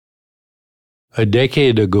A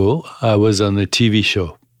decade ago, I was on a TV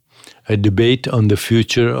show, a debate on the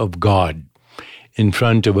future of God, in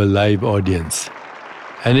front of a live audience.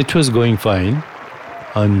 And it was going fine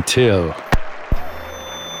until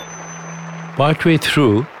partway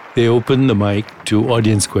through, they opened the mic to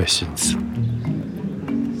audience questions.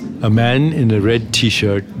 A man in a red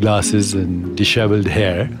t-shirt, glasses, and disheveled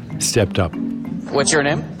hair stepped up. What's your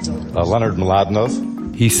name? Leonard Mladinov.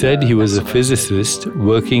 He said he was a physicist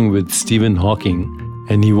working with Stephen Hawking,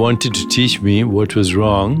 and he wanted to teach me what was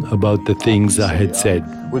wrong about the things I had said.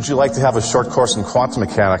 Would you like to have a short course in quantum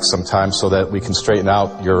mechanics sometime so that we can straighten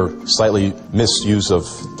out your slightly misuse of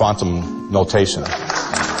quantum notation?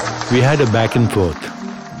 We had a back and forth.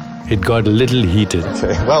 It got a little heated.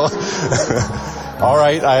 Okay, well, all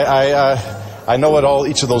right. I know what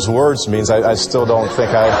each of those words means. I still don't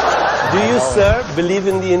think Do you, sir, believe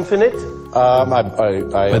in the infinite?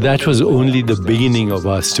 But that was only the beginning of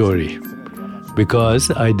our story, because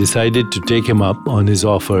I decided to take him up on his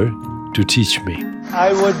offer to teach me.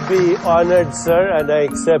 I would be honored, sir, and I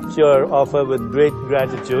accept your offer with great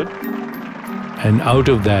gratitude. And out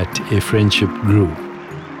of that, a friendship grew.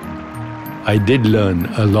 I did learn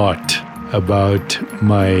a lot about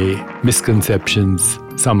my misconceptions,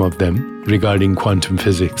 some of them, regarding quantum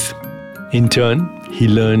physics. In turn, he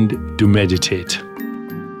learned to meditate.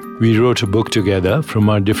 We wrote a book together from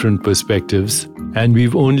our different perspectives, and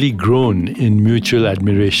we've only grown in mutual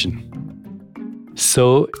admiration.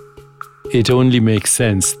 So, it only makes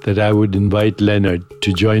sense that I would invite Leonard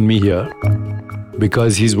to join me here,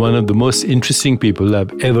 because he's one of the most interesting people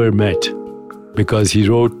I've ever met, because he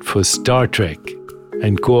wrote for Star Trek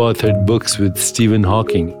and co-authored books with Stephen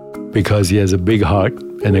Hawking, because he has a big heart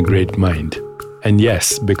and a great mind. And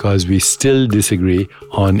yes, because we still disagree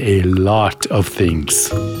on a lot of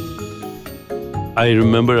things. I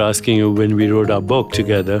remember asking you when we wrote our book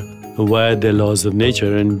together, why are there laws of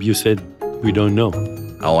nature? And you said, we don't know.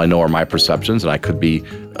 All I know are my perceptions, and I could be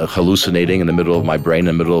hallucinating in the middle of my brain, in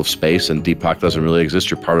the middle of space, and Deepak doesn't really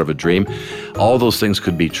exist, you're part of a dream. All those things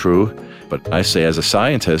could be true, but I say as a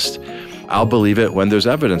scientist, I'll believe it when there's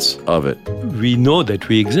evidence of it. We know that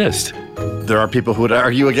we exist. There are people who would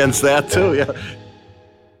argue against that too, yeah.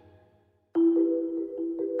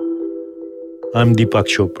 I'm Deepak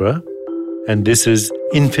Chopra, and this is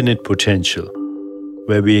Infinite Potential,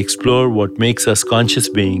 where we explore what makes us conscious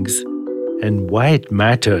beings and why it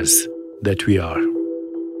matters that we are.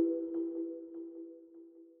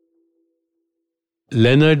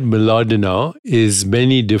 Leonard Mlodinow is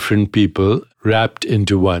many different people wrapped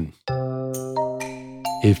into one.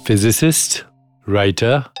 A physicist,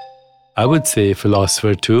 writer, I would say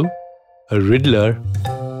philosopher too, a riddler,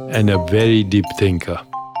 and a very deep thinker.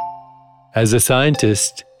 As a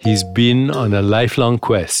scientist, he's been on a lifelong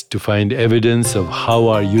quest to find evidence of how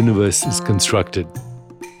our universe is constructed.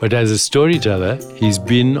 But as a storyteller, he's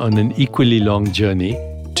been on an equally long journey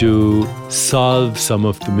to solve some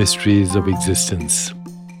of the mysteries of existence.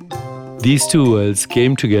 These two worlds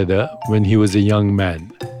came together when he was a young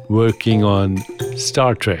man, working on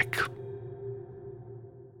Star Trek.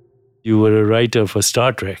 You were a writer for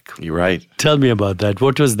Star Trek. You're right. Tell me about that.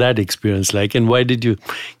 What was that experience like, and why did you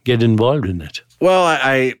get involved in it? Well,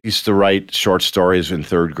 I used to write short stories in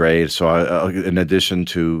third grade. So in addition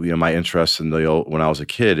to my interest in when I was a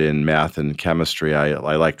kid in math and chemistry,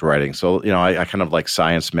 I liked writing. So I kind of like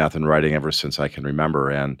science, math, and writing ever since I can remember.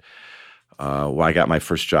 And when I got my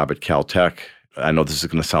first job at Caltech, I know this is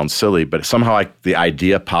going to sound silly, but somehow the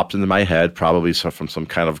idea popped into my head, probably from some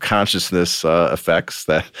kind of consciousness effects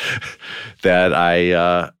that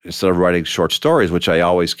I, instead of writing short stories, which I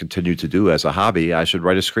always continue to do as a hobby, I should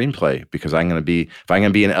write a screenplay, because if I'm going to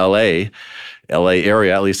be in LA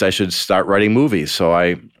area, at least I should start writing movies. So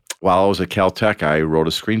while I was at Caltech, I wrote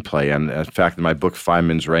a screenplay. And in fact, in my book,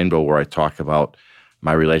 Feynman's Rainbow, where I talk about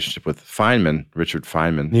my relationship with Feynman, Richard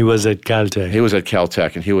Feynman. He was at Caltech. He was at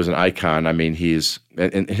Caltech, and he was an icon. I mean,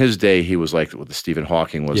 in his day, he was like what Stephen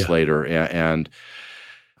Hawking was later. And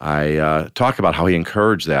I talk about how he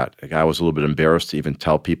encouraged that. I was a little bit embarrassed to even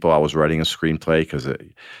tell people I was writing a screenplay, because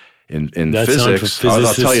in physics,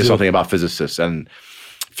 I'll tell you something about physicists. And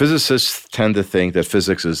physicists tend to think that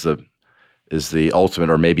physics is the ultimate,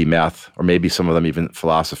 or maybe math, or maybe some of them even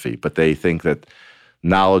philosophy. But they think that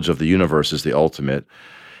knowledge of the universe is the ultimate.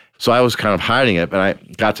 So I was kind of hiding it, and I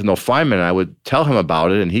got to know Feynman, and I would tell him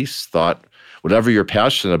about it, and he thought, whatever you're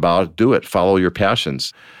passionate about, do it, follow your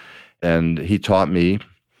passions. And he taught me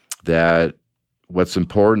that what's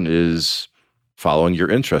important is following your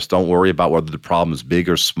interest. Don't worry about whether the problem is big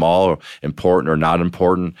or small, or important or not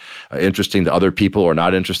important, interesting to other people or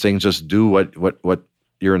not interesting. Just do what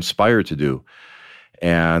you're inspired to do.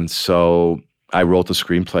 And so I wrote the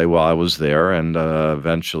screenplay while I was there, and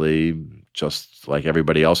eventually, just like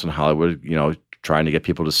everybody else in Hollywood, trying to get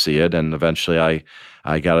people to see it. And eventually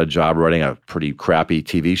I got a job writing a pretty crappy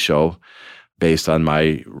TV show based on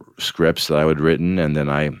my scripts that I had written. And then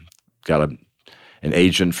I got an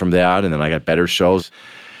agent from that, and then I got better shows.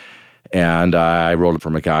 And I wrote it for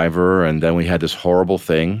MacGyver, and then we had this horrible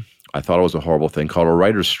thing. I thought it was a horrible thing called a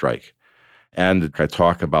writer's strike. And I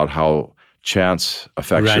talk about how chance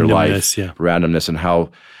affects your life, randomness, and how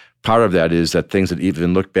part of that is that things that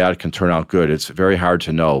even look bad can turn out good. It's very hard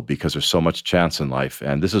to know because there's so much chance in life.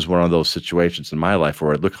 And this is one of those situations in my life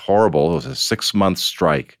where it looked horrible. It was a 6-month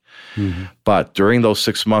strike. Mm-hmm. But during those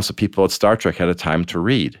 6 months, the people at Star Trek had a time to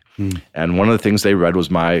read. Mm-hmm. And one of the things they read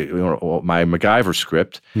was my MacGyver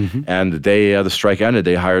script. Mm-hmm. And the day the strike ended,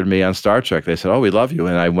 they hired me on Star Trek. They said, "Oh, we love you."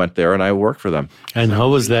 And I went there and I worked for them. And how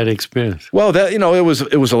was that experience? Well,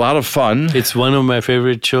 it was a lot of fun. It's one of my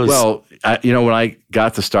favorite shows. Well, when I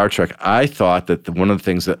got to Star Trek, I thought that one of the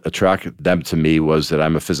things that attracted them to me was that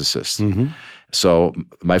I'm a physicist. Mm-hmm. So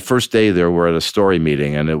my first day there, we're at a story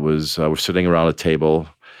meeting, and it was we're sitting around a table.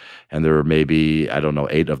 And there were maybe,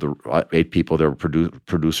 8 people. There were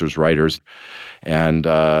producers, writers. And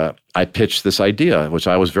I pitched this idea, which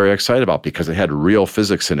I was very excited about because it had real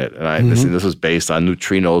physics in it. And this is based on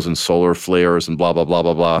neutrinos and solar flares and blah, blah, blah,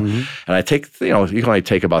 blah, blah. Mm-hmm. And I take, you can only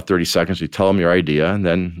take about 30 seconds. You tell them your idea, and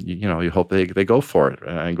then, you hope they go for it.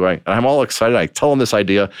 And I'm all excited. I tell them this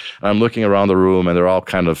idea, and I'm looking around the room, and they're all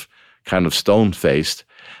kind of stone-faced.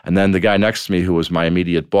 And then the guy next to me, who was my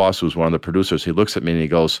immediate boss, who was one of the producers, he looks at me and he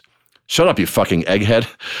goes, "Shut up, you fucking egghead."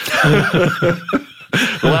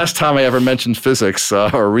 The last time I ever mentioned physics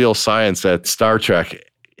or real science at Star Trek,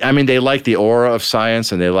 they liked the aura of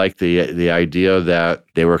science, and they liked the idea that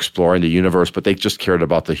they were exploring the universe, but they just cared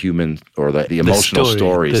about the human or the emotional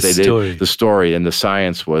stories. The story, and the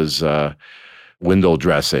science was window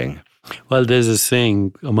dressing. Well, there's a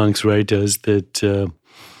saying amongst writers that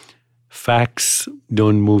facts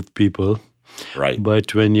don't move people. Right.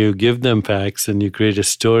 But when you give them facts and you create a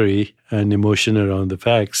story and emotion around the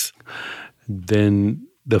facts, then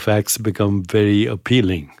the facts become very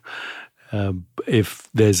appealing if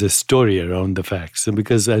there's a story around the facts. And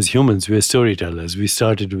because as humans, we're storytellers. We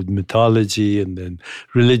started with mythology and then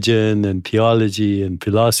religion and theology and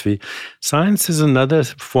philosophy. Science is another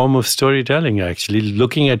form of storytelling, actually,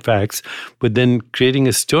 looking at facts, but then creating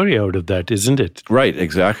a story out of that, isn't it? Right,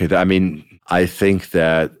 exactly. I think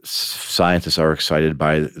that scientists are excited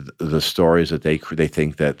by the stories that they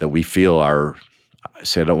think that we feel are,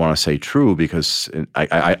 I don't want to say true because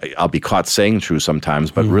I'll be caught saying true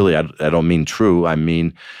sometimes, but really I don't mean true. I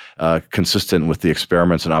mean consistent with the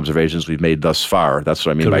experiments and observations we've made thus far. That's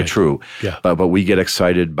what I mean by true. Yeah. But we get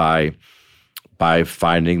excited by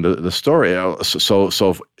finding the story.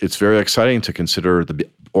 So it's very exciting to consider the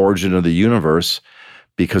origin of the universe,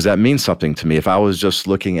 because that means something to me. If I was just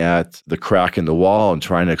looking at the crack in the wall and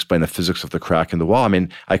trying to explain the physics of the crack in the wall,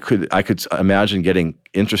 I could imagine getting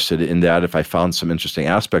interested in that if I found some interesting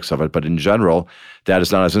aspects of it. But in general, that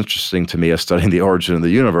is not as interesting to me as studying the origin of the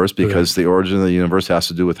universe, because the origin of the universe has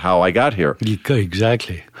to do with how I got here.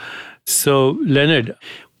 Exactly. So, Leonard,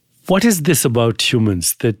 what is this about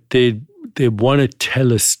humans that they want to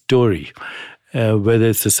tell a story, whether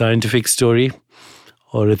it's a scientific story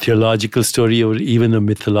or a theological story, or even a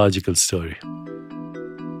mythological story?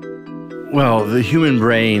 Well, the human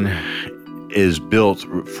brain is built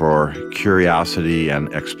for curiosity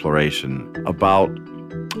and exploration. About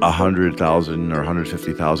 100,000 or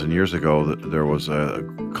 150,000 years ago, there was a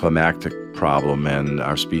climactic problem, and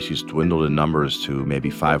our species dwindled in numbers to maybe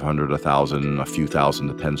 500, 1,000, a few thousand,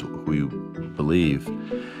 depends who you believe.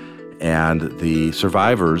 And the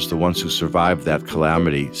survivors, the ones who survived that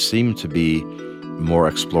calamity, seemed to be more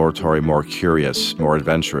exploratory, more curious, more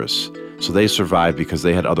adventurous. So they survived because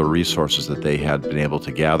they had other resources that they had been able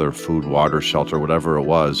to gather, food, water, shelter, whatever it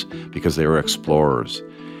was, because they were explorers.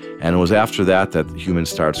 And it was after that that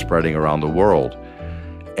humans started spreading around the world.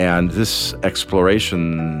 And this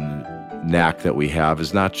exploration knack that we have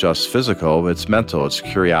is not just physical, it's mental, it's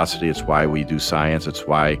curiosity, it's why we do science, it's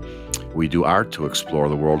why we do art, to explore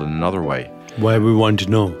the world in another way. Why we want to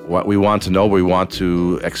know. What we want to know, we want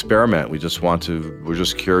to experiment. We're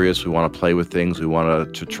just curious, we want to play with things, we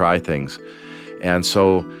want to try things. And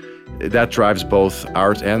so that drives both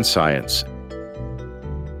art and science.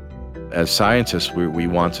 As scientists, we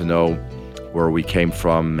want to know where we came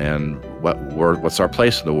from and what's our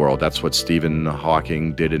place in the world. That's what Stephen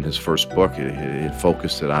Hawking did in his first book. It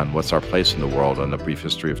focused it on what's our place in the world and the brief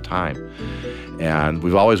history of time. And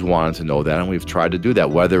we've always wanted to know that, and we've tried to do that,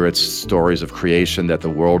 whether it's stories of creation, that the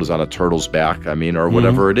world is on a turtle's back, or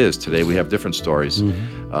whatever it is. Today we have different stories.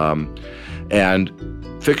 And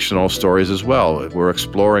fictional stories as well. We're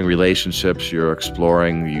exploring relationships. You're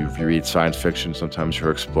exploring, you read science fiction, sometimes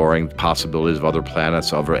you're exploring possibilities of other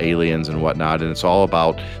planets, other aliens and whatnot. And it's all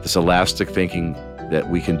about this elastic thinking that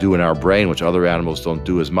we can do in our brain, which other animals don't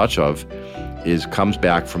do as much of, comes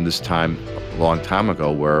back from this time, a long time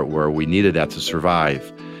ago, where we needed that to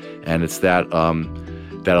survive. And it's that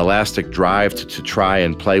elastic drive to try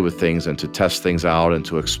and play with things and to test things out and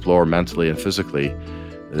to explore mentally and physically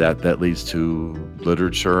that leads to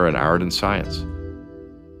literature and art and science.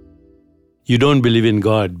 You don't believe in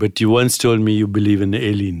God, but you once told me you believe in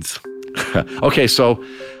aliens. Okay, so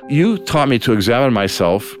you taught me to examine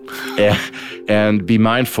myself and be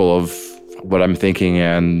mindful of what I'm thinking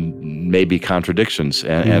and maybe contradictions.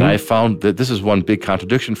 And I found that this is one big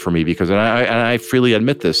contradiction for me because, and I freely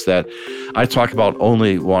admit this, that I talk about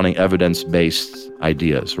only wanting evidence-based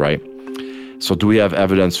ideas, right? So do we have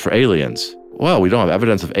evidence for aliens? Well, we don't have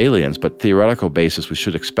evidence of aliens, but theoretical basis, we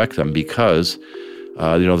should expect them because,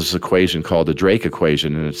 there's this equation called the Drake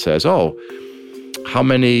equation, and it says, how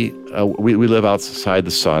many, we live outside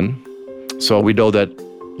the sun, so we know that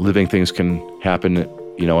living things can happen,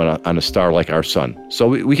 on a star like our sun. So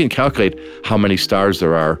we can calculate how many stars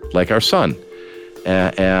there are like our sun.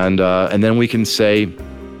 And then we can say,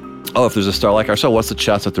 if there's a star like our sun, what's the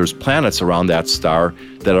chance that there's planets around that star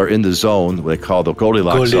that are in the zone they call the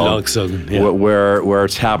Goldilocks zone, yeah. where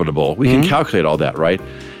it's habitable? We can calculate all that, right?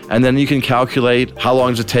 And then you can calculate how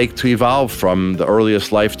long does it take to evolve from the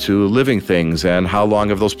earliest life to living things, and how long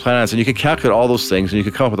of those planets, and you can calculate all those things, and you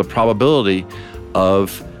can come up with a probability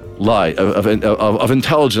of life, of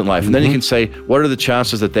intelligent life. And then you can say, what are the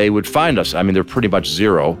chances that they would find us? They're pretty much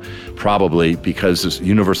zero, probably, because this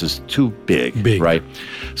universe is too big, right?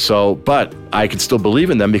 So, but I can still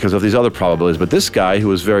believe in them because of these other probabilities. But this guy who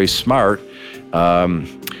was very smart, and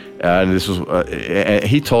this was,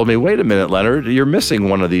 he told me, wait a minute, Leonard, you're missing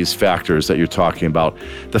one of these factors that you're talking about.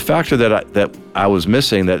 The factor that I was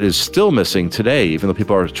missing, that is still missing today, even though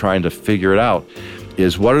people are trying to figure it out,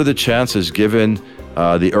 is what are the chances given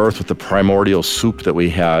the Earth with the primordial soup that we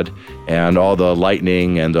had, and all the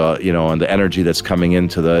lightning and and the energy that's coming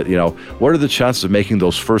into what are the chances of making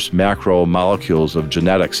those first macro molecules of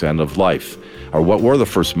genetics and of life? Or what were the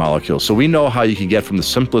first molecules? So we know how you can get from the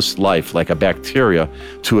simplest life, like a bacteria,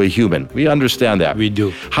 to a human. We understand that. We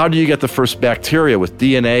do. How do you get the first bacteria with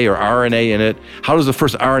DNA or RNA in it? How does the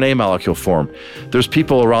first RNA molecule form? There's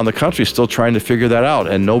people around the country still trying to figure that out,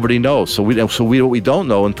 and nobody knows. So what we don't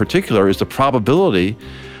know in particular is the probability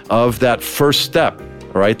of that first step,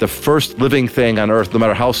 right? The first living thing on Earth, no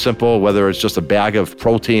matter how simple, whether it's just a bag of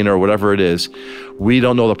protein or whatever it is, we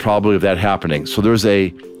don't know the probability of that happening. So there's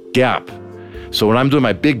a gap. So when I'm doing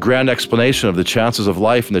my big grand explanation of the chances of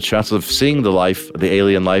life and the chances of seeing the life, the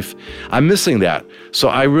alien life, I'm missing that. So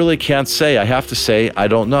I really can't say, I have to say, I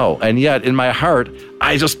don't know. And yet in my heart,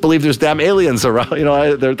 I just believe there's damn aliens around.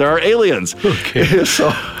 There are aliens. Okay.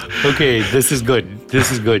 Okay, this is good.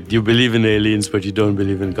 This is good. You believe in aliens, but you don't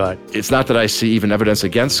believe in God. It's not that I see even evidence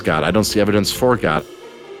against God. I don't see evidence for God.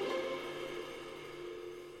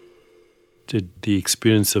 Did the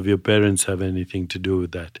experience of your parents have anything to do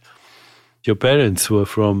with that? Your parents were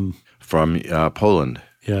from Poland.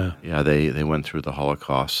 Yeah. Yeah, they went through the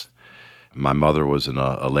Holocaust. My mother was in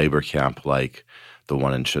a labor camp like the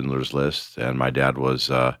one in Schindler's List, and my dad was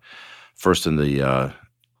first in the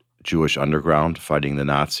Jewish underground fighting the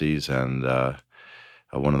Nazis, and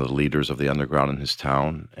one of the leaders of the underground in his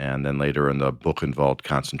town, and then later in the Buchenwald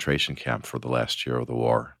concentration camp for the last year of the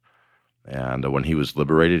war. And when he was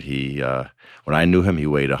liberated, when I knew him, he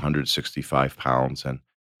weighed 165 pounds, and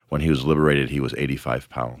when he was liberated, he was 85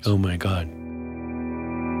 pounds. Oh, my God.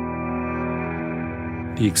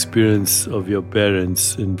 The experience of your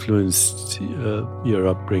parents influenced your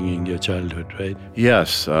upbringing, your childhood, right?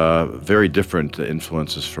 Yes, very different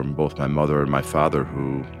influences from both my mother and my father,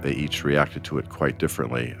 who they each reacted to it quite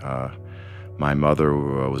differently. My mother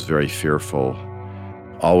was very fearful,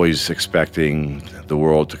 always expecting the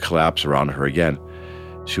world to collapse around her again.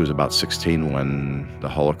 She was about 16 when the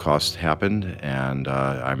Holocaust happened, and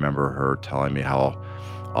I remember her telling me how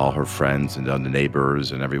all her friends and the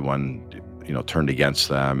neighbors and everyone, turned against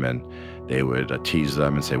them, and they would tease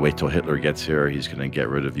them and say, wait till Hitler gets here, he's going to get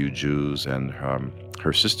rid of you Jews. And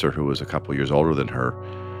her sister, who was a couple years older than her,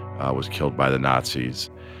 was killed by the Nazis,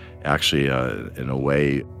 actually in a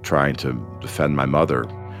way trying to defend my mother,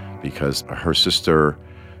 because her sister,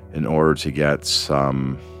 in order to get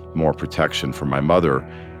some more protection from my mother,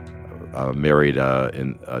 married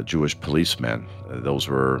a Jewish policeman. Those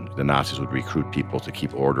were, the Nazis would recruit people to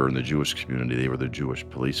keep order in the Jewish community. They were the Jewish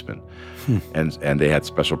policemen. And they had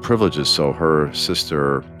special privileges, so her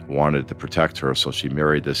sister wanted to protect her, so she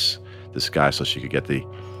married this guy so she could get the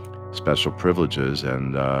special privileges.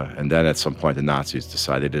 And then at some point the Nazis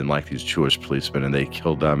decided they didn't like these Jewish policemen, and they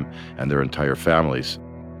killed them and their entire families.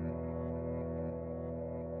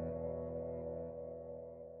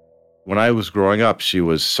 When I was growing up, she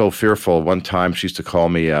was so fearful. One time she used to call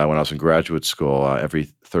me when I was in graduate school every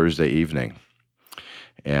Thursday evening.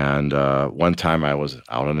 And one time I was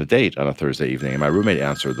out on a date on a Thursday evening, and my roommate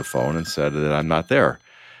answered the phone and said that I'm not there.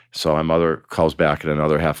 So my mother calls back in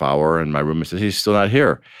another half hour, and my roommate says, he's still not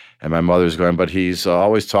here. And my mother's going, but he's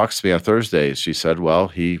always talks to me on Thursdays. She said, well,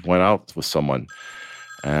 he went out with someone.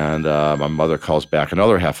 And my mother calls back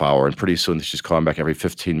another half hour, and pretty soon she's calling back every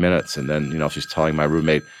 15 minutes. And then, she's telling my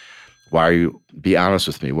roommate, be honest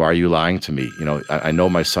with me. Why are you lying to me? I know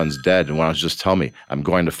my son's dead, and why don't you just tell me? I'm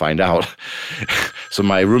going to find out. So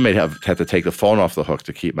my roommate had to take the phone off the hook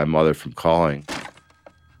to keep my mother from calling.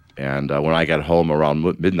 And when I got home around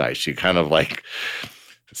midnight, she kind of like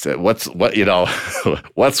said, what's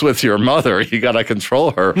with your mother? You got to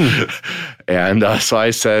control her. And so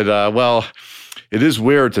I said, well, it is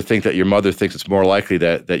weird to think that your mother thinks it's more likely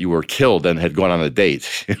that you were killed than had gone on a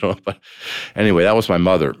date. But anyway, that was my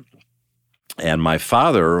mother. And my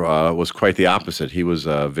father was quite the opposite. He was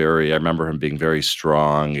I remember him being very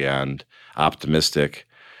strong and optimistic,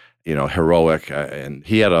 heroic. And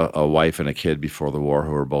he had a wife and a kid before the war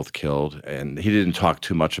who were both killed. And he didn't talk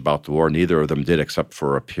too much about the war. Neither of them did, except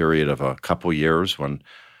for a period of a couple years when,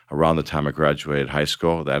 around the time I graduated high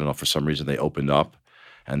school, I don't know, for some reason they opened up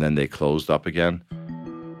and then they closed up again.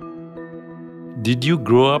 Did you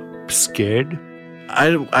grow up scared?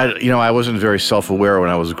 I wasn't very self-aware when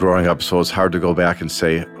I was growing up, so it's hard to go back and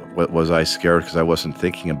say, was I scared, because I wasn't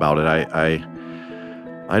thinking about it.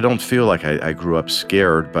 I don't feel like I grew up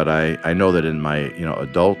scared, but I know that in my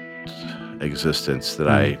adult existence that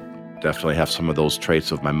I definitely have some of those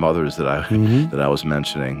traits of my mother's that I was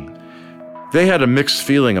mentioning. They had a mixed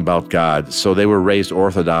feeling about God. So they were raised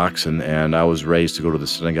Orthodox, and I was raised to go to the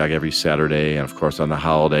synagogue every Saturday, and of course on the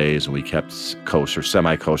holidays, and we kept kosher,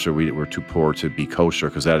 semi-kosher. We were too poor to be kosher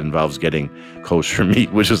because that involves getting kosher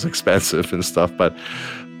meat, which is expensive and stuff. But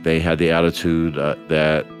they had the attitude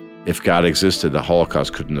that if God existed, the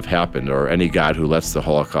Holocaust couldn't have happened, or any God who lets the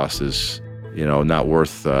Holocaust is, not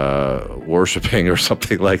worth worshiping or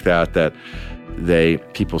something like that,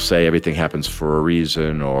 people say everything happens for a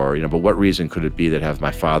reason, or, but what reason could it be that have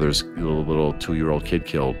my father's little 2-year-old kid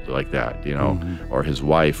killed like that, or his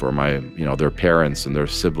wife, or my, their parents and their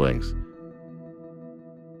siblings.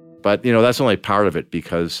 But, that's only part of it,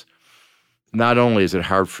 because not only is it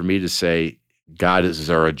hard for me to say, is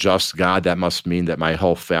there a just God? That must mean that my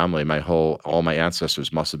whole family, all my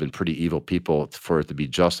ancestors must have been pretty evil people for it to be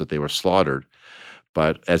just that they were slaughtered.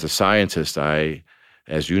 But as a scientist,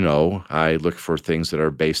 as you know, I look for things that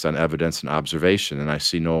are based on evidence and observation, and I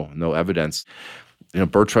see no evidence.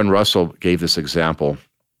 Bertrand Russell gave this example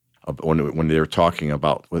of when they were talking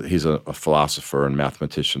about, he's a philosopher and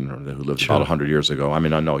mathematician who lived about 100 years ago. I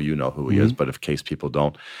mean, I know you know who he is, but in case people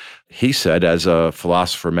don't. He said, as a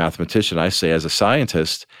philosopher, mathematician, I say as a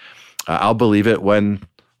scientist, I'll believe it when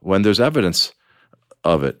there's evidence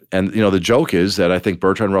of it. And, the joke is that I think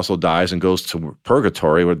Bertrand Russell dies and goes to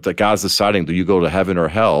purgatory, where God's deciding, do you go to heaven or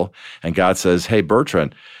hell? And God says, hey,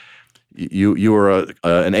 Bertrand, you were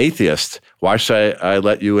an atheist. Why should I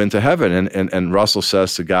let you into heaven? And Russell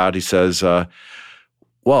says to God, he says,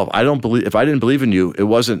 well, if I didn't believe in you, it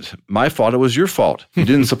wasn't my fault, it was your fault. You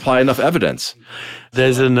didn't supply enough evidence.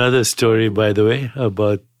 There's another story, by the way,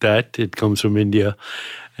 about that. It comes from India.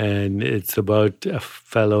 And it's about a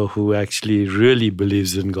fellow who actually really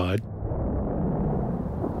believes in God.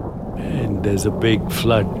 And there's a big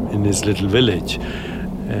flood in his little village.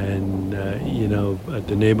 And,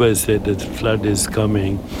 the neighbors said that the flood is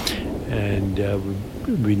coming and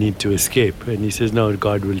we need to escape. And he says, no,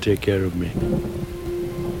 God will take care of me.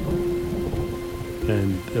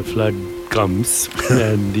 And the flood comes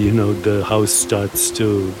and, the house starts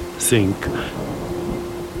to sink.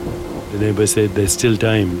 The neighbor said, there's still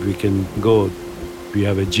time, we can go. We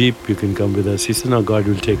have a jeep, you can come with us. He said, no, God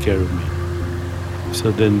will take care of me.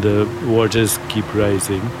 So then the waters keep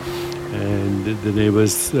rising, and the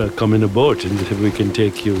neighbors come in a boat, and they said, we can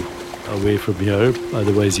take you away from here,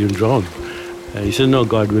 otherwise you'll drown. And he said, no,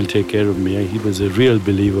 God will take care of me. He was a real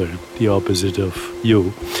believer, the opposite of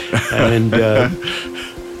you. And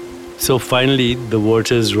So finally, the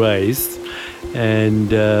waters rise, and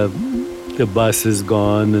the bus is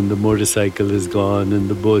gone, and the motorcycle is gone, and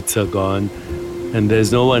the boats are gone, and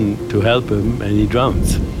there's no one to help him, and he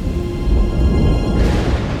drowns.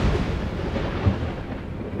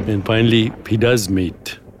 And finally, he does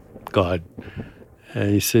meet God. And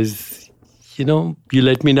he says, you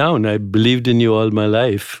let me down. I believed in you all my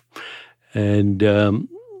life. And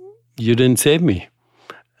you didn't save me.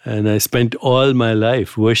 And I spent all my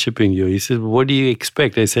life worshiping you. He said, what do you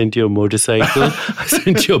expect? I sent you a motorcycle. I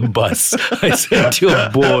sent you a bus. I sent you a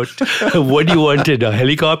boat. What do you wanted? A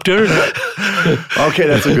helicopter? Okay,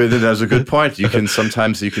 that's a good point.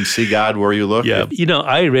 Sometimes you can see God where you look. Yeah.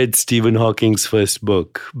 I read Stephen Hawking's first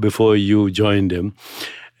book before you joined him.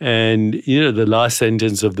 And, the last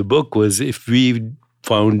sentence of the book was, if we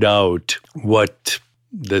found out what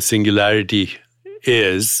the singularity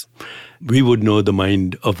is, we would know the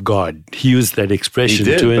mind of God. He used that expression.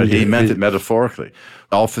 He did, but he meant it metaphorically.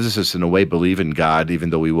 All physicists, in a way, believe in God,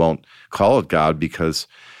 even though we won't call it God, because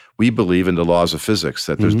we believe in the laws of physics.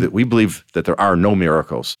 That we believe that there are no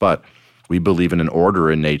miracles, but we believe in an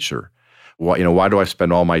order in nature. Why do I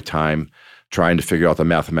spend all my time trying to figure out the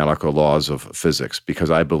mathematical laws of physics?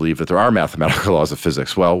 Because I believe that there are mathematical laws of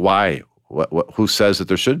physics. Well, why? Who says that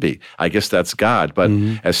there should be? I guess that's God. But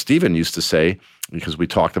as Stephen used to say, because we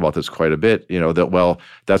talked about this quite a bit,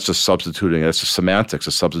 that's just substituting, that's just semantics,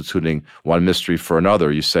 it's substituting one mystery for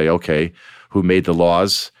another. You say, okay, who made the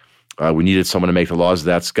laws? We needed someone to make the laws,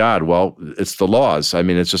 that's God. Well, it's the laws. I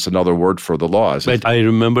mean, it's just another word for the laws. But I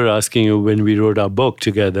remember asking you when we wrote our book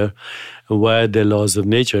together, why are there laws of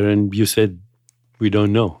nature? And you said, we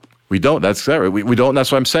don't know. We don't. That's right. We don't.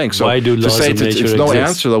 That's what I'm saying. So why do laws of nature it's no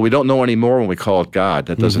answer, though. We don't know anymore when we call it God.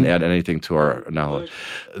 That doesn't add anything to our knowledge.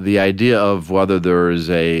 The idea of whether there is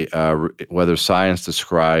whether science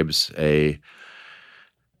describes a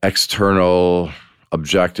external,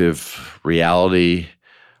 objective reality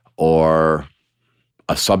or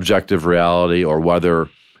a subjective reality, or whether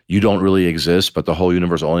you don't really exist, but the whole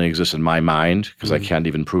universe only exists in my mind, because I can't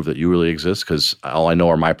even prove that you really exist, because all I know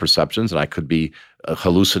are my perceptions, and I could be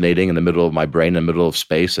hallucinating in the middle of my brain, in the middle of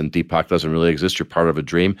space, and Deepak doesn't really exist. You're part of a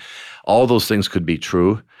dream. All those things could be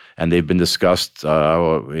true, and they've been discussed,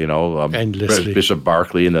 endlessly. Bishop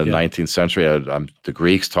Berkeley in the 19th century, the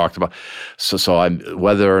Greeks talked about. So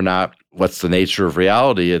whether or not, what's the nature of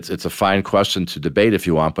reality, it's a fine question to debate if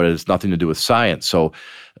you want, but it's nothing to do with science. So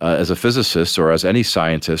as a physicist or as any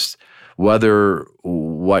scientist, whether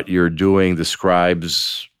what you're doing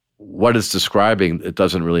describes what it's describing, it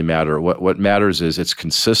doesn't really matter. What matters is it's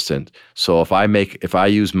consistent. So if I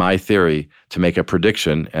use my theory to make a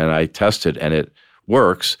prediction and I test it and it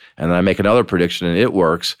works, and then I make another prediction and it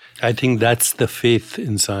works. I think that's the faith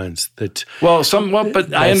in science. But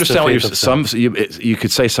I understand what you're saying. You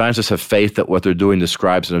could say scientists have faith that what they're doing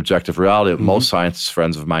describes an objective reality. Most scientists,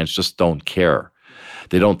 friends of mine, just don't care.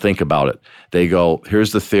 They don't think about it. They go,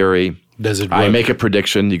 here's the theory. Does it work? I make a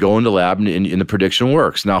prediction, you go into lab, and the prediction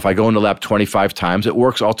works. Now, if I go into lab 25 times, it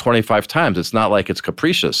works all 25 times. It's not like it's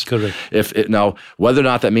capricious. Correct. Now, whether or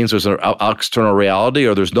not that means there's an external reality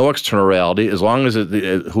or there's no external reality, as long as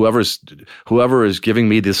whoever is giving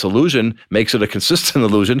me this illusion makes it a consistent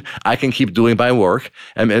illusion, I can keep doing my work,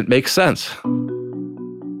 and it makes sense.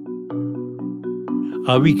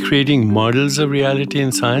 Are we creating models of reality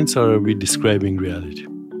in science, or are we describing reality?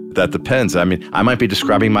 That depends. I mean, I might be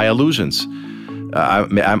describing my illusions.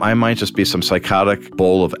 I might just be some psychotic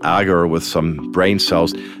bowl of agar with some brain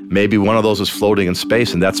cells. Maybe one of those is floating in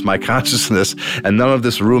space, and that's my consciousness, and none of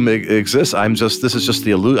this room exists. This is just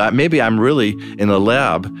the illusion. Maybe I'm really in a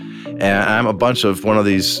lab, and I'm a bunch of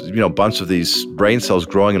these brain cells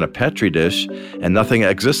growing in a petri dish, and nothing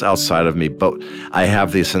exists outside of me. But I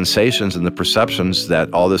have the sensations and the perceptions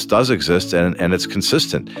that all this does exist, and it's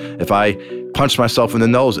consistent. If I punch myself in the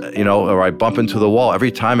nose, or I bump into the wall,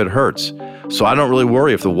 every time it hurts. So I don't really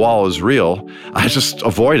worry if the wall is real. I just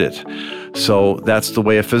avoid it. So that's the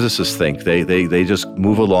way a physicist think. They just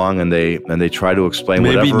move along and they try to explain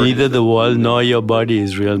whatever. Maybe neither the wall nor your body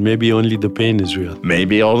is real. Maybe only the pain is real.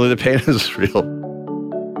 Maybe only the pain is real.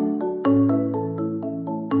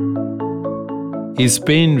 Is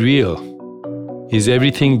pain real? Is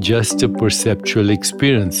everything just a perceptual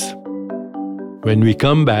experience? When we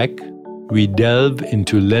come back, we delve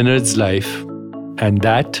into Leonard's life and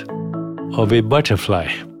that of a butterfly.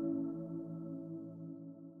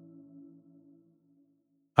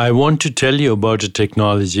 I want to tell you about a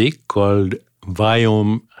technology called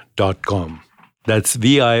Viome.com. That's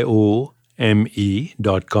Viome.com,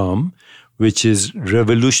 which is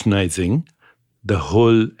revolutionizing the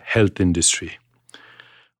whole health industry.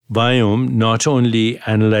 Viome not only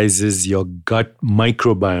analyzes your gut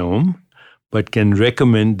microbiome, but can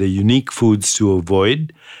recommend the unique foods to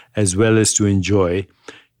avoid as well as to enjoy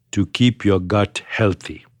to keep your gut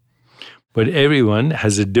healthy. But everyone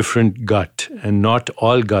has a different gut, and not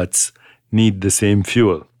all guts need the same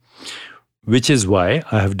fuel, which is why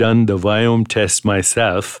I have done the Viome test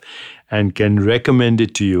myself and can recommend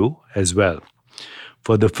it to you as well.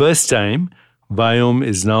 For the first time, Viome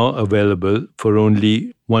is now available for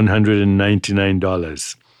only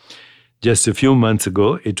 $199. Just a few months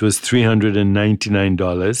ago, it was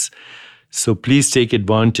 $399. So please take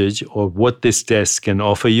advantage of what this test can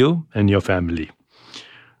offer you and your family.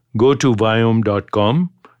 Go to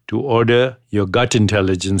Viome.com to order your gut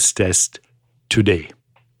intelligence test today.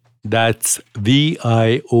 That's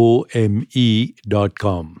Viome.com.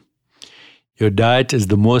 Your diet is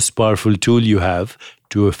the most powerful tool you have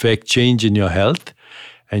to affect change in your health,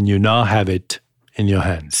 and you now have it in your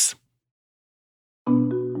hands.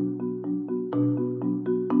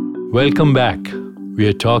 Welcome back. We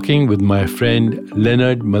are talking with my friend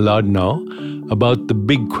Leonard Mlodinow about the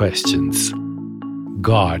big questions: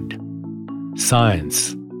 God,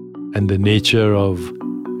 science, and the nature of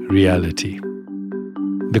reality.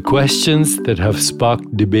 The questions that have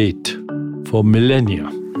sparked debate for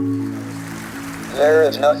millennia. There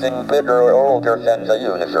is nothing bigger or older than the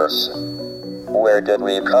universe. Where did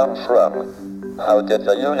we come from? How did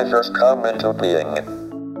the universe come into being?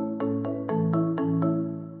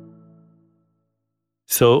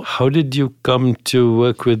 So how did you come to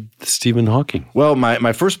work with Stephen Hawking? Well,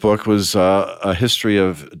 my first book was a history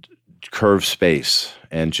of curved space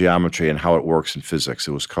and geometry and how it works in physics.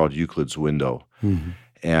 It was called Euclid's Window. Mm-hmm.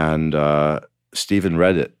 And Stephen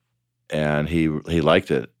read it, and he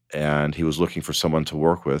liked it, and he was looking for someone to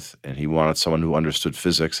work with, and he wanted someone who understood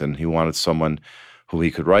physics, and he wanted someone who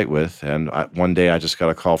he could write with. And one day I just got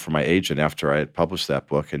a call from my agent after I had published that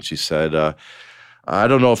book, and she said, I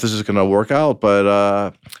don't know if this is going to work out,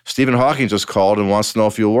 but Stephen Hawking just called and wants to know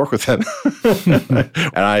if you'll work with him.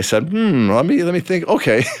 And I said, let me think.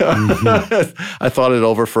 Okay. Mm-hmm. I thought it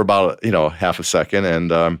over for about, half a second,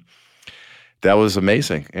 and that was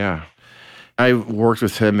amazing. Yeah. I worked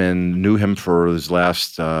with him and knew him for his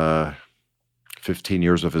last 15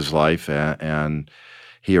 years of his life, and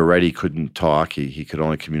he already couldn't talk. He could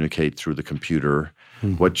only communicate through the computer.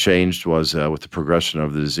 Mm-hmm. What changed was with the progression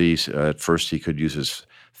of the disease, at first he could use his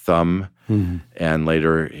thumb, mm-hmm. and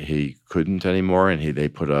later he couldn't anymore, and he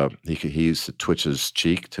used to twitch his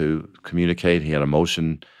cheek to communicate. He had a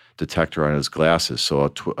motion detector on his glasses,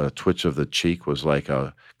 so a twitch of the cheek was like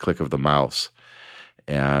a click of the mouse.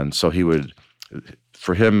 And so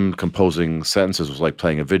for him, composing sentences was like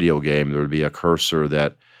playing a video game. There would be a cursor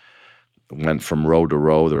that went from row to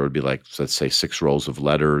row. There would be let's say 6 rows of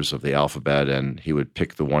letters of the alphabet, and he would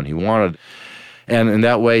pick the one he wanted. And in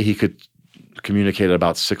that way, he could communicate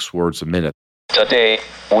about 6 words a minute. Today,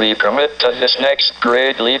 we commit to this next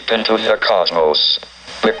great leap into the cosmos,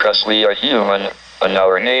 because we are human, and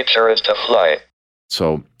our nature is to fly.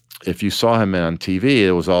 So if you saw him on TV,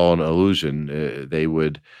 it was all an illusion. They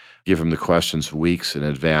would give him the questions weeks in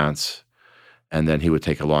advance, and then he would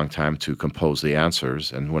take a long time to compose the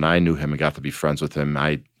answers. And when I knew him and got to be friends with him,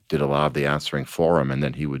 I did a lot of the answering for him, and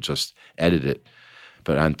then he would just edit it.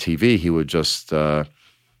 But on TV, he would just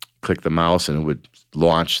click the mouse and it would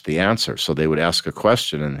launch the answer. So they would ask a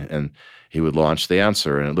question, and he would launch the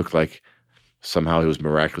answer, and it looked like somehow he was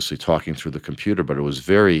miraculously talking through the computer, but it was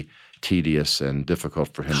very tedious and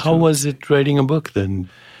difficult for him. How was it writing a book then?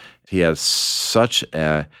 He has such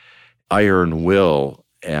an iron will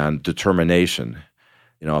and determination.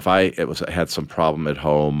 If I had some problem at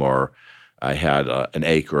home, or I had an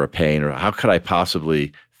ache or a pain, or how could I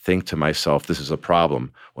possibly think to myself, this is a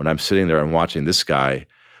problem, when I'm sitting there and watching this guy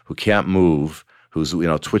who can't move, who's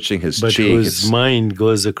twitching his cheek. But whose mind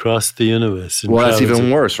goes across the universe. Well, that's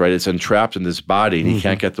even worse, right? It's entrapped in this body, and he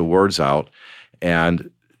can't get the words out. And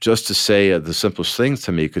just to say the simplest things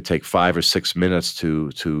to me could take 5 or 6 minutes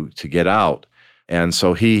to get out. And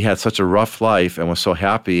so he had such a rough life and was so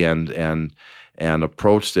happy and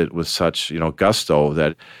approached it with such gusto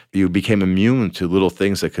that you became immune to little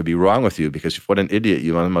things that could be wrong with you, because what an idiot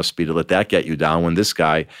you must be to let that get you down when this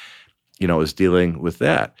guy is dealing with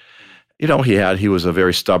that. He was a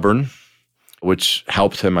very stubborn, which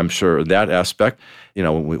helped him, I'm sure, in that aspect.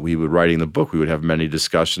 When we were writing the book, we would have many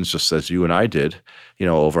discussions, just as you and I did,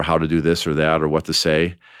 over how to do this or that or what to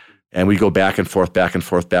say. And we go back and forth, back and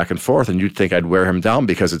forth, back and forth. And you'd think I'd wear him down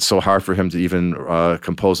because it's so hard for him to even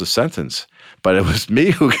compose a sentence. But it was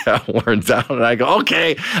me who got worn down. And I go,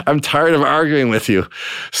 okay, I'm tired of arguing with you.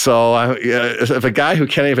 So if a guy who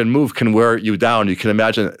can't even move can wear you down, you can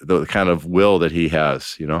imagine the kind of will that he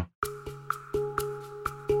has, you know?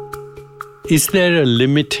 Is there a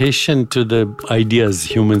limitation to the ideas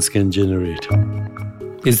humans can generate?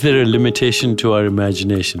 Is there a limitation to our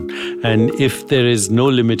imagination? And if there is no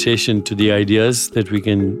limitation to the ideas that we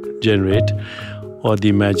can generate, or the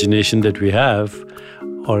imagination that we have,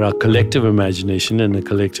 or our collective imagination and the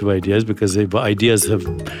collective ideas, because people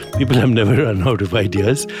have never run out of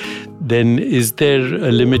ideas, then is there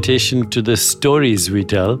a limitation to the stories we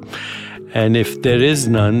tell? And if there is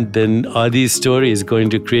none, then are these stories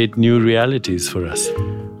going to create new realities for us?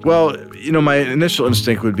 Well, my initial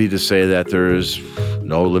instinct would be to say that there is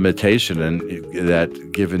no limitation, and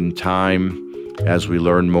that given time, as we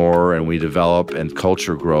learn more and we develop and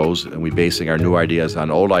culture grows and we're basing our new ideas on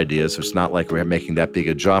old ideas, it's not like we're making that big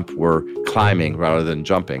a jump. We're climbing rather than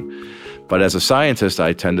jumping. But as a scientist,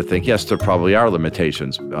 I tend to think, yes, there probably are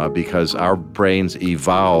limitations because our brains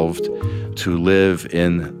evolved to live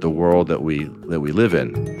in the world that we live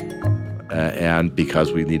in. And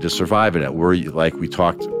because we need to survive in it. We're like we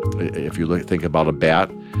talked, if you think about a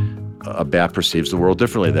bat perceives the world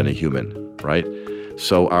differently than a human, right?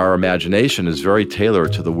 So our imagination is very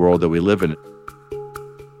tailored to the world that we live in.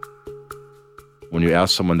 When you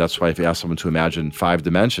ask someone, that's why if you ask someone to imagine 5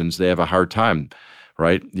 dimensions, they have a hard time,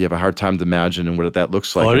 right? You have a hard time to imagine what that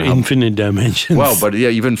looks like. Or infinite dimensions. Well, but yeah,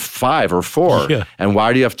 even 5 or 4. Yeah. And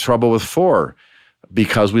why do you have trouble with 4?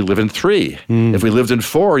 Because we live in 3. If we lived in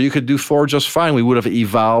 4, you could do 4 just fine. We would have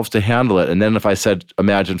evolved to handle it. And then if I said,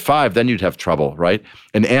 imagine 5, then you'd have trouble, right?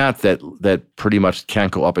 An ant that pretty much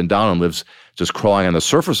can't go up and down and lives just crawling on the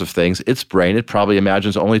surface of things, its brain, it probably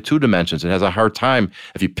imagines only 2 dimensions. It has a hard time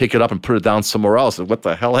if you pick it up and put it down somewhere else. What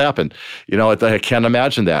the hell happened? I can't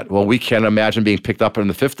imagine that. Well, we can't imagine being picked up in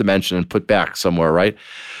the 5th dimension and put back somewhere, right?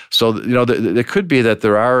 So, it could be that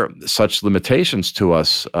there are such limitations to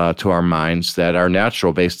us, to our minds, that are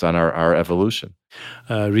natural based on our evolution.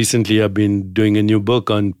 Recently, I've been doing a new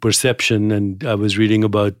book on perception, and I was reading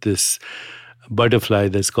about this butterfly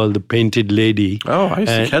that's called the painted lady. Oh, I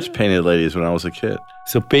used to catch painted ladies when I was a kid.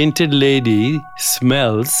 So painted lady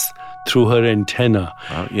smells through her antenna,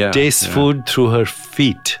 tastes food through her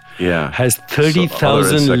feet, has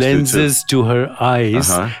 30,000 lenses to her eyes,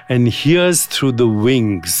 and hears through the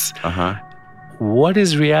wings. What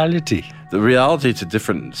is reality? The reality to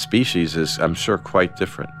different species is, I'm sure, quite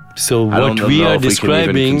different. So what we are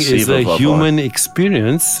describing is a human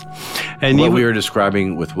experience. And what we are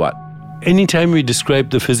describing with what? Anytime we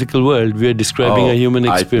describe the physical world, we are describing a human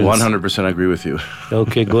experience. I 100% agree with you.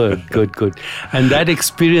 Okay, good. And that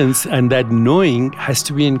experience and that knowing has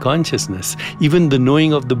to be in consciousness, even the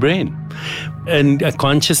knowing of the brain. And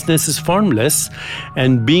consciousness is formless,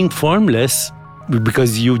 and being formless,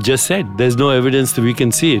 because you just said there's no evidence that we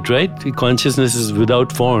can see it, right? Consciousness is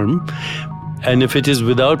without form. And if it is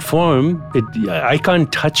without form, I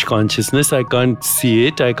can't touch consciousness, I can't see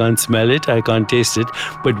it, I can't smell it, I can't taste it.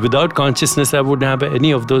 But without consciousness, I wouldn't have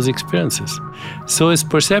any of those experiences. So is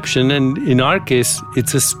perception, and in our case,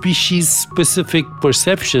 it's a species-specific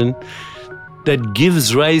perception that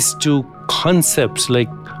gives rise to concepts like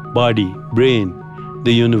body, brain,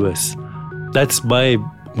 the universe. That's my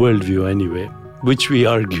worldview anyway, which we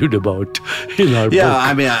argued about in our book. Yeah,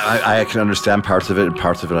 I mean, I can understand parts of it, and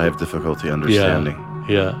parts of it I have difficulty understanding.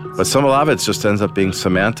 Yeah. But a lot of it just ends up being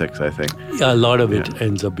semantics, I think. Yeah, a lot of it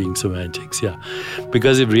ends up being semantics,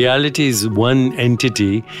 Because if reality is one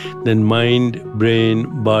entity, then mind,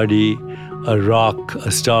 brain, body, a rock, a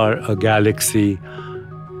star, a galaxy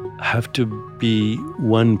have to be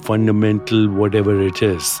one fundamental whatever it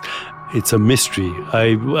is. It's a mystery.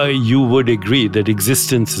 You would agree that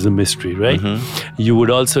existence is a mystery, right? Mm-hmm. You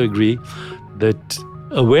would also agree that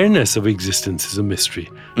awareness of existence is a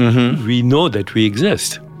mystery. Mm-hmm. We know that we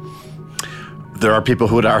exist. There are people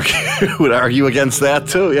who would argue against that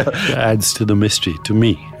too. Yeah, it adds to the mystery, to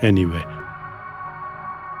me, anyway.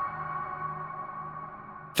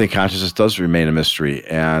 I think consciousness does remain a mystery,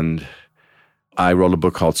 and I wrote a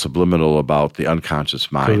book called Subliminal about the unconscious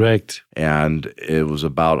mind. Correct. And it was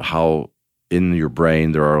about how in your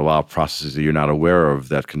brain there are a lot of processes that you're not aware of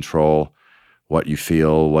that control what you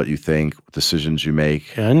feel, what you think, decisions you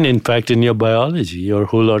make. And in fact, in your biology, your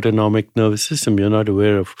whole autonomic nervous system, you're not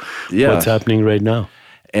aware of what's happening right now.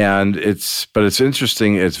 And it's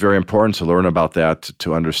interesting, it's very important to learn about that,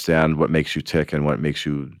 to understand what makes you tick and what makes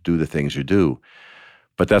you do the things you do.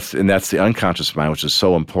 But that's the unconscious mind, which is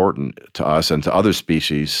so important to us and to other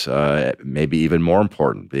species, maybe even more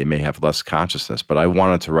important. They may have less consciousness. But I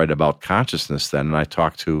wanted to write about consciousness then, and I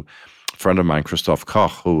talked to a friend of mine, Christoph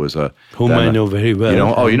Koch, who was whom I know very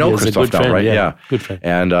well. You know Christoph now, right? Yeah, good friend.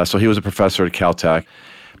 And so he was a professor at Caltech.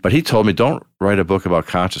 But he told me, don't write a book about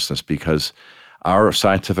consciousness, because our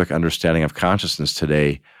scientific understanding of consciousness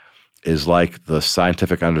today is like the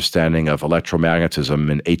scientific understanding of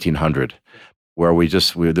electromagnetism in 1800, where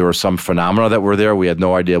there were some phenomena that were there. We had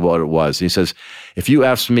no idea what it was. And he says, if you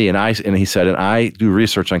ask me, and I do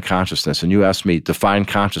research on consciousness, and you ask me, define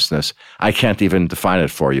consciousness, I can't even define it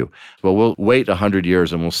for you. Well, we'll wait 100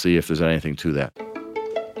 years and we'll see if there's anything to that.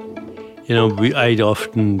 I'd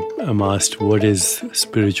often am asked, what is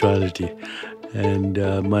spirituality? And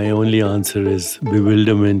my only answer is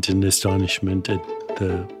bewilderment and astonishment at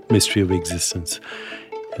the mystery of existence.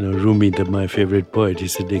 Rumi, my favorite poet, he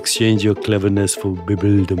said, exchange your cleverness for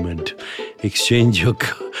bewilderment. Exchange your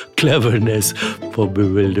cleverness for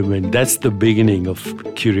bewilderment. That's the beginning of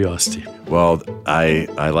curiosity. Well, I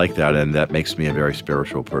like that, and that makes me a very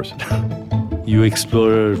spiritual person. You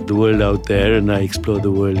explore the world out there, and I explore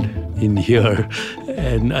the world in here.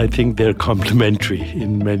 And I think they're complementary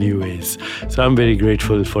in many ways. So I'm very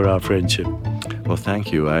grateful for our friendship. Well,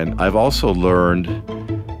 thank you. And I've also learned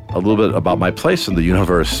a little bit about my place in the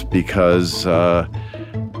universe, because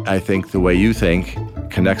I think the way you think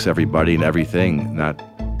connects everybody and everything, not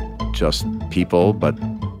just people, but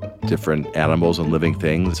different animals and living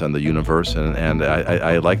things and the universe. And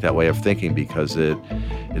I like that way of thinking, because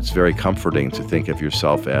it's very comforting to think of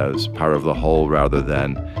yourself as part of the whole rather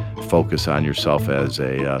than focus on yourself as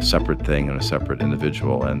a separate thing and a separate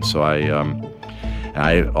individual. And so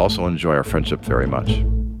I also enjoy our friendship very much.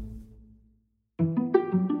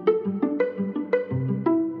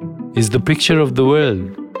 Is the picture of the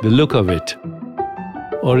world the look of it?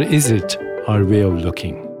 Or is it our way of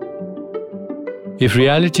looking? If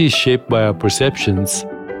reality is shaped by our perceptions,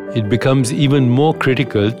 it becomes even more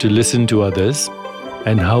critical to listen to others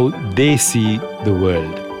and how they see the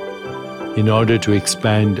world in order to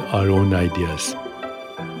expand our own ideas.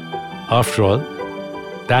 After all,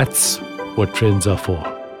 that's what friends are for.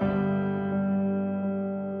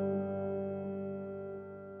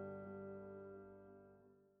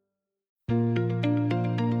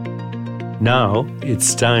 Now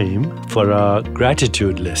it's time for our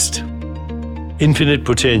gratitude list. Infinite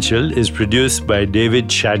Potential is produced by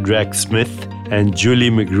David Shadrach Smith and Julie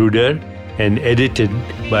Magruder and edited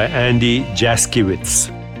by Andy Jaskiewicz.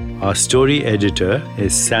 Our story editor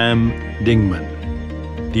is Sam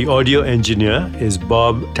Dingman. The audio engineer is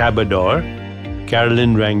Bob Tabador.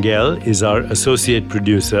 Carolyn Rangel is our associate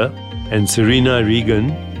producer, and Serena Regan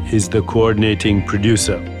is the coordinating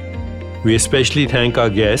producer. We especially thank our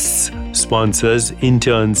guests, sponsors,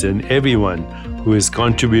 interns, and everyone who has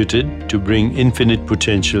contributed to bring Infinite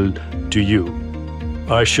Potential to you.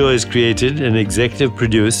 Our show is created and executive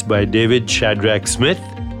produced by David Shadrach Smith,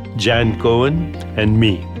 Jan Cohen, and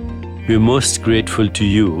me. We're most grateful to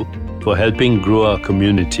you for helping grow our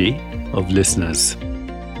community of listeners.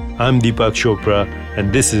 I'm Deepak Chopra,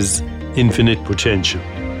 and this is Infinite Potential.